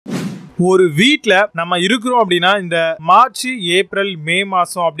ஒரு வீட்ல நம்ம இருக்கிறோம் அப்படின்னா இந்த மார்ச் ஏப்ரல் மே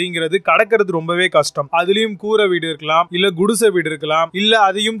மாசம் அப்படிங்கிறது கடக்கிறது ரொம்பவே கஷ்டம். அதுலயும் கூரை வீடு இருக்கலாம், இல்ல குடிசை வீடு இருக்கலாம், இல்ல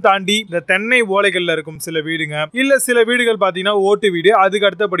அதையும் தாண்டி இந்த தென்னை ஓலைகள்ல இருக்கும் சில வீடுங்க, இல்ல சில வீடுகள் பாத்தீங்கன்னா ஓட்டு வீடு, அதுக்கு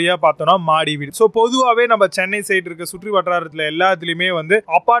அடுத்தபடியா பார்த்தோம்னா மாடி வீடு. சோ பொதுவாவே நம்ம சென்னை சைடு இருக்க சுற்றி வட்டாரத்துல எல்லாத்துலயுமே வந்து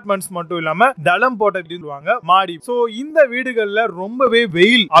அபார்ட்மெண்ட்ஸ் மட்டும் இல்லாம தளம் போட்ட வீடுவாங்க மாடி. சோ இந்த வீடுகள்ல ரொம்பவே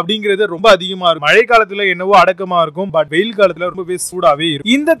வெயில் அப்படிங்கிறது ரொம்ப அதிகமா இருக்கும். மழை காலத்துல என்னவோ அடக்கமா இருக்கும், பட் வெயில் காலத்துல ரொம்பவே சூடாவே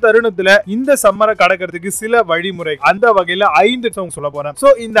இருக்கும். இந்த தருணத்துல இந்த சம்மரை கடக்கிறதுக்கு சில வழிமுறை, அந்த வகையில 5 டிப்ஸ் சொல்ல போறேன். சோ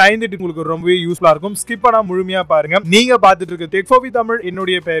இந்த 5 டிப்ஸ் உங்களுக்கு ரொம்பவே யூஸ்ஃபுல்லா இருக்கும். ஸ்கிப் பண்ணாம முழுமையா பாருங்க. நீங்க பார்த்துட்டு இருக்க டெக் ஃபார் தமிழ்,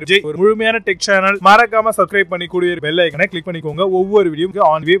 என்னுடைய பெயர் ஜெய். ஒரு முழுமையான டெக் சேனல். மறக்காம சப்ஸ்கிரைப் பண்ணி கூடிய பெல் ஐகானை கிளிக் பண்ணிக்கோங்க. ஒவ்வொரு வீடியோக்கு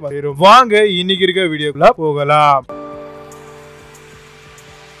ஆன் வே வரும். வாங்க இன்னைக்கு இருக்க வீடியோக்குள்ள போகலாம்.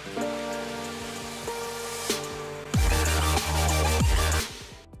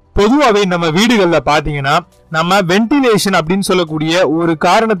 பொதுவாவே நம்ம வீடுகள்ல பாத்தீங்கன்னா நம்ம வென்டிலேஷன் அப்படின்னு சொல்லக்கூடிய ஒரு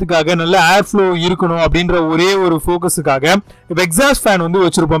காரணத்துக்காக நல்ல ஏர் ஃப்ளோ இருக்கணும் அப்படின்ற ஒரே ஒரு ஃபோக்கஸுக்காக எக்ஸாஸ்ட் ஃபேன் வந்து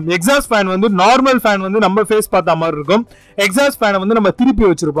வச்சிருப்போம். எக்ஸாஸ்ட் ஃபேன் வந்து நார்மல் ஃபேன் வந்து நம்ம ஃபேஸ் பார்த்த மாதிரி இருக்கும். எக்ஸாஸ்ட் ஃபேனை வந்து நம்ம திருப்பி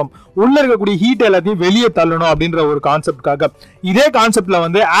வச்சிருப்போம். உள்ள இருக்கக்கூடிய ஹீட் எல்லாத்தையும் வெளியே தள்ளணும் அப்படின்ற ஒரு கான்செப்ட்காக. இதே கான்செப்ட்ல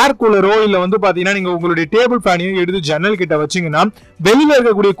வந்து ஏர் கூலரோ இல்ல வந்து பாத்தீங்கன்னா நீங்க உங்களுடைய டேபிள் ஃபேனையும் எடுத்து ஜன்னல் கிட்ட வச்சீங்கன்னா வெளியில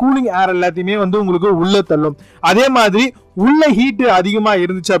இருக்கக்கூடிய கூலிங் ஏர் எல்லாத்தையுமே வந்து உங்களுக்கு உள்ள தள்ளும். அதே மாதிரி உள்ள ஹீட் அதிகமா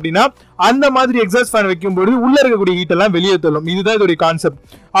இருந்துச்சு அப்படின்னா அந்த மாதிரி எக்ஸாஸ்ட் ஃபேன் வைக்கும்போது உள்ள இருக்கக்கூடிய ஹீட் எல்லாம் வெளியே தள்ளும். இதுதான் இதோட கான்செப்ட்.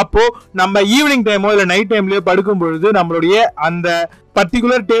 அப்போ நம்ம ஈவினிங் டைமோ இல்ல நைட் டைம்லயோ படுக்கும் பொழுது நம்மளுடைய அந்த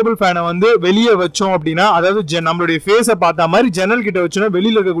பர்டிகுலர் டேபிள் ஃபேனை வந்து வெளியே வச்சோம் அப்படின்னா, அதாவது நம்மளுடைய ஃபேஸை பார்த்த மாதிரி ஜன்னல் கிட்ட வச்சோம்னா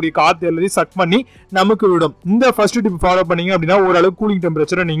வெளியில இருக்கக்கூடிய காத்து எல்லாத்தையும் சக் பண்ணி நமக்கு விடும். இந்த ஃபர்ஸ்ட் டிப் ஃபாலோ பண்ணீங்க அப்படின்னா ஓரளவு கூலிங்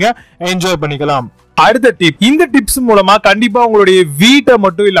டெம்பரேச்சரை நீங்க என்ஜாய் பண்ணிக்கலாம். அடுத்த டிப், இந்த டிப்ஸ் மூலமா கண்டிப்பா உங்களுடைய வீட்டை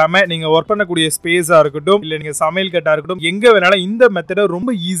மட்டும் இல்லாம நீங்க ஒர்க் பண்ணக்கூடிய ஸ்பேஸா இருக்கட்டும், இல்ல நீங்க சமையல் கட்டா இருக்கட்டும், எங்க வேணாலும் இந்த மெத்தடை ரொம்ப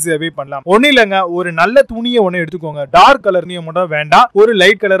ஈஸியாவே பண்ணலாம். ஒண்ணு இல்லங்க, ஒரு நல்ல துணியை ஒண்ணு எடுத்துக்கோங்க. டார்க் கலர் துணியை மட்டும் வேண்டாம், ஒரு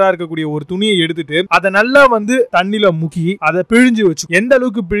லைட் கலரா இருக்கக்கூடிய ஒரு துணியை எடுத்துட்டு அதை நல்லா வந்து தண்ணில முக்கி அதை பிழிஞ்சு வச்சு, எந்த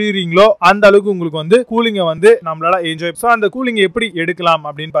அளவுக்கு பிழிறீங்களோ அந்த அளவுக்கு உங்களுக்கு வந்து கூலிங்க வந்து நம்மளால என்ஜாய். சோ அந்த கூலிங் எப்படி எடுக்கலாம்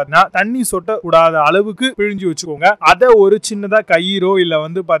அப்படின்னு பாத்தீங்கன்னா, தண்ணி சொட்ட கூடாத அளவுக்கு பிழிஞ்சு வச்சுக்கோங்க. அதை ஒரு சின்னதா கயிறோ இல்ல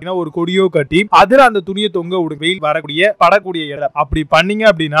வந்து பாத்தீங்கன்னா ஒரு கொடியோ கட்டி அதுல அந்த துணியை தொங்க விடு, வெயில் வரக்கூடிய படக்கூடிய இடம். அப்படி பண்ணீங்க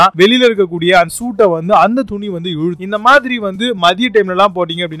அப்படின்னா வெளியில இருக்கக்கூடிய அந்த சூட்டை வந்து அந்த துணி வந்து இழுத்து. இந்த மாதிரி வந்து மதிய டைம்ல எல்லாம்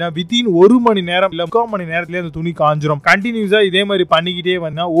போட்டீங்க அப்படின்னா வித்தின் 1 மணி நேரம் இல்ல 3/4 மணி நேரத்திலே அந்த துணி காஞ்சிரும். கண்டினியூஸா இதே மாதிரி பண்ணிக்கிட்டே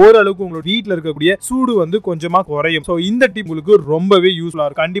வந்தா ஓரளவுக்கு உங்களோட வீட்ல இருக்கக்கூடிய சூடு வந்து கொஞ்சமா குறையும். சோ இந்த டிப் உங்களுக்கு ரொம்பவே யூஸ்ஃபுல்லா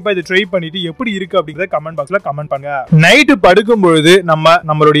இருக்கும். கண்டிப்பா இதை ட்ரை பண்ணிட்டு எப்படி இருக்கு அப்படிங்கறத கமெண்ட் பாக்ஸ்ல கமெண்ட் பண்ணுங்க. நைட்டு படுக்கும் பொழுது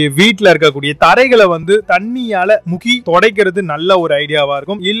நம்மளுடைய வீட்ல இருக்கக்கூடிய தரைகளை வந்து தண்ணியால முக்கி துடைக்கிறது நல்ல ஒரு ஐடியாவா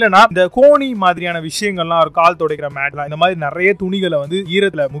இருக்கும். இல்லனா இந்த கோணி மாதிரியான விஷயங்கள்லாம் ஒரு கால் துடைக்கிற மேட்லாம், இந்த மாதிரி நிறைய துணிகளை வந்து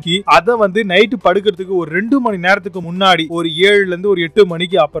ஈரத்துல முக்கி அதை வந்து நைட்டு படுக்கிறதுக்கு ஒரு 2 மணி நேரத்துக்கு முன்னாடி ஒரு 7ல இருந்து ஒரு 8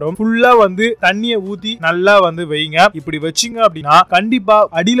 மணிக்கு அப்புறம் ஃபுல்லா வந்து தண்ணியை ஊத்தி நல்லா வந்து வைங்க. இப்படி வச்சிங்க அப்படின்னா கண்டிப்பா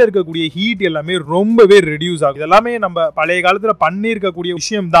அடியில இருக்கக்கூடிய ஹீட் எல்லாமே ரொம்பவே ரெடியூஸ் ஆகும். இதெல்லாமே நம்ம பழைய காலத்துல பண்ணிருக்கக்கூடிய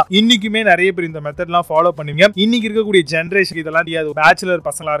விஷயம் தான். இன்னைக்குமே நிறைய பேர் இந்த மெத்தட்லாம் ஃபாலோ பண்ணுவீங்க. இன்னைக்கு இருக்கக்கூடிய ஜெனரேஷன் இதெல்லாம் தெரியாது. பேச்சுலர்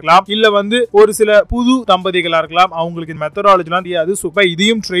பசங்களா இருக்கலாம், இல்ல வந்து ஒரு சில புது தம்பதிகளா இருக்கலாம், அவங்களுக்கு இந்த மெத்தடாலஜி எல்லாம் தெரியாது. சூப்பர்,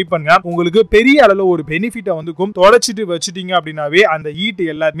 இதையும் ட்ரை பண்ணுங்க. உங்களுக்கு பெரிய அளவுல ஒரு பெனிஃபிட்டா வந்துக்கும். தொடச்சிட்டு வச்சிட்டீங்க அப்படின்னாவே அந்த ஹீட்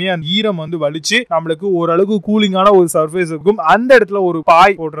எல்லாமே அந்த ஈரம் வந்து வலிச்சு நம்மளுக்கு ஓரளவுக்கு கூலிங்கான ஒரு சர்ஃபேஸ் இருக்கும். அந்த இடத்துல ஒரு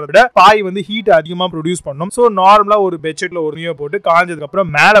பாய் போடுறத விட பாய் வந்து ஹீட் அதிகமா ப்ரொடியூஸ் பண்ணும். சோ நார்மலா ஒரு பெட்ஷீட்ல ஒரு துணியை போட்டு காஞ்சதுக்கு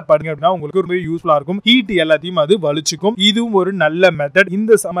அப்புறம் மேல படுங்க அப்படின்னா உங்களுக்கு ரொம்ப யூஸ்ஃபுல்லா இருக்கும். ஹீட் எல்லாத்தையும் அது வலிச்சுக்கும். இதுவும் ஒரு நல்ல மெத்தட்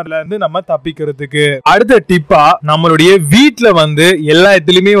இந்த சம்மர்ல இருந்து நம்ம தப்பிக்கிறதுக்கு. அடுத்த டிப்பா, நம்மளுடைய வீட்ல வந்து எல்லா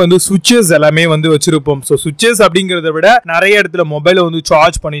இடத்துலயுமே வந்து சுவிட்சஸ் எல்லாமே வந்து வச்சிருப்போம். சோ சுவிட்சஸ் அப்படிங்கறத விட நிறைய இடத்துல மொபைலை வந்து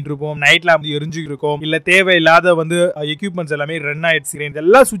சார்ஜ் பண்ணிட்டு இருப்போம், நைட்ல வந்து எரிஞ்சு இருக்கும், இல்ல தேவையில்லாத வந்து எக்யூப்மெண்ட்ஸ் எல்லாமே ரன் ஆயிடுச்சு.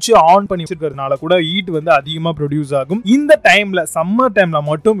 இதெல்லாம் சுவிட்ச் ஆன் பண்ணி வச்சிருக்கிறதுனால கூட ஹீட் வந்து அதிகமா ப்ரொடியூஸ் ஆகும். இந்த டைம்ல சம்மர் டைம்ல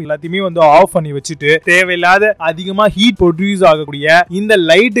மட்டும் எல்லாத்தையுமே வந்து ஆஃப் பண்ணி வச்சுட்டு தேவையில்லாத அதிகமா ஹீட் ப்ரொடியூஸ் ஆகக்கூடிய இந்த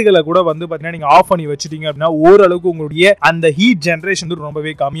லைட்டுகளை கூட வந்து பாத்தீங்கன்னா நீங்க ஆஃப் பண்ணி வச்சிட்டீங்க அப்படின்னா ஓரளவுக்கு உங்களுடைய அந்த ஹீட் ஜெனரேஷன்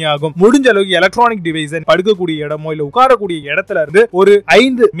ரொம்பவே கம்மியாகும். முடிஞ்ச அளவுக்கு எலக்ட்ரானிக் டிவைஸ் படுக்கக்கூடிய இடமோ இல்ல உட்காரக்கூடிய இடத்துல இருந்து ஒரு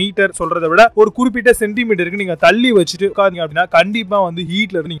 5 மீட்டர் சொல்றதை விட ஒரு குறிப்பிட்ட சென்டிமீட்டருக்கு நீங்க தள்ளி வச்சுட்டு உட்கார்ந்தீங்க அப்படின்னா கண்டிப்பா வந்து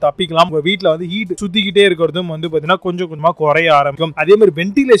ஹீட்ல இருந்து நீங்க தப்பிக்கலாம். உங்க வீட்ல வந்து ஹீட் சுத்திக்கிட்டே இருக்கிறதும் வந்து பாத்தீங்கன்னா கொஞ்சம் கொஞ்சமா குறைய ஆரம்பிக்கும். அதே மாதிரி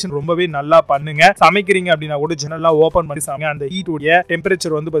வென்டிலேஷன் ரொம்பவே நல்லா பண்ணுங்க. சமைக்கிறீங்க அப்படின்னா கூட ஜன்னல்லாம் ஓபன் பண்ணி சமைங்க. அந்த ஹீட் உடைய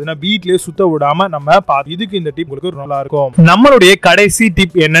டெம்பரேச்சர் வந்து பாத்தீங்கன்னா வீட்லயே சுத்த விடாம நம்ம இதுக்கு இந்த டிப் உங்களுக்கு நல்லா இருக்கும். நம்மளுடைய கடைசி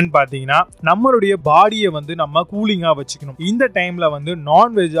டிப் என்னன்னு பாத்தீங்கன்னா, நம்மளுடைய பாடியை வந்து நம்ம கூலிங்கா வச்சுக்கணும். இந்த டைம்ல வந்து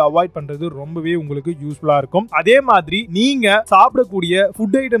நான்வெஜ் அவாய்ட் பண்றது ரொம்பவே உங்களுக்கு யூஸ்ஃபுல்லா இருக்கும். அதே மாதிரி நீங்க சாப்பிடக்கூடிய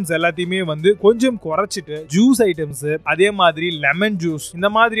ஃபுட் ஐட்டம்ஸ் எல்லாத்தையுமே வந்து கொஞ்சம் குறைச்சிட்டு ஜூஸ் ஐட்டம்ஸ், அதே மாதிரி லெமன் ஜூஸ், இந்த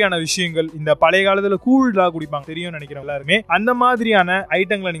மாதிரியான விஷயங்கள், இந்த பழைய காலத்துல கூல்டா குடிப்பாங்க தெரியும் நினைக்கிறேன் எல்லாருமே, அந்த மாதிரியான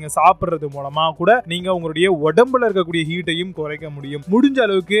ஐட்டங்களை நீங்க சாப்பிடுறது மூலமா கூட நீங்க உங்களுடைய உடம்புல இருக்கக்கூடிய ஹீட்டையும் குறைக்க முடியும். முடிஞ்ச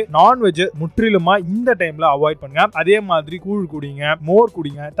அளவுக்கு நான்வெஜ் முற்றிலுமா இந்த டைம்ல அவாய்ட் பண்ணுங்க. அதே மாதிரி கூழ் குடிங்க, மோர்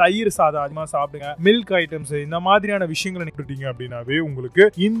குடிங்க, தயிர் சாதம் அதிகமா சாப்பிடுங்க, மில்க் ஐட்டம்ஸ் இந்த மாதிரியான விஷயங்களை நிறுத்திட்டீங்க அப்படின்னாவே உங்களுக்கு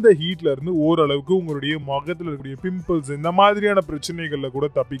இந்த ஹீட்ல இருந்து ஓரளவுக்கு உங்களுடைய முகத்துல இருக்கக்கூடிய பிம்பிள்ஸ் இந்த மாதிரியான பிரச்சனைகள்ல கூட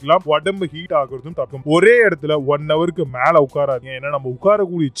தப்பிக்கலாம். உடம்பு ஹீட் ஆகுறதும் தப்பும். ஒரே இடத்துல 1 ஹவருக்கு மேல உட்காராதீங்க. ஏன்னா நம்ம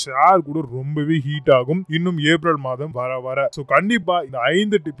உட்காரக்கூடிய சேர் கூட ரொம்பவே ஹீட் ஆகும். இன்னும் ஏப்ரல் மாதம் வர சோ கண்டிப்பா இந்த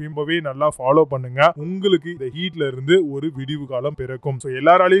 5 டிப்பையும்பவே நல்லா ஃபாலோ பண்ணுங்க. உங்களுக்கு இந்த ஹீட்ல இருந்து ஒரு விடிவு காலம் பிறக்கும். சோ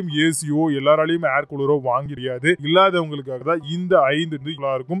எல்லாராலையும் ஏசியோ எல்லாராலையும் ஏர் கூலரோ வாங்க முடியாது. இல்லாதவங்களுக்காக தான் இந்த 5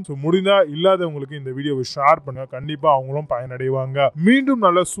 இருக்கும். சோ முடிந்தா இல்லாதவங்களுக்கு இந்த வீடியோவை ஷேர் பண்ணுங்க. கண்டிப்பா அவங்களும் பயனடைவாங்க. மீண்டும்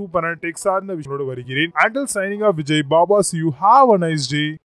நல்ல சூப்பரான டெக் சார்ந்த விஷயங்களோட வருகிறேன். Until signing off, Vijay Baba, see you. Have a nice day.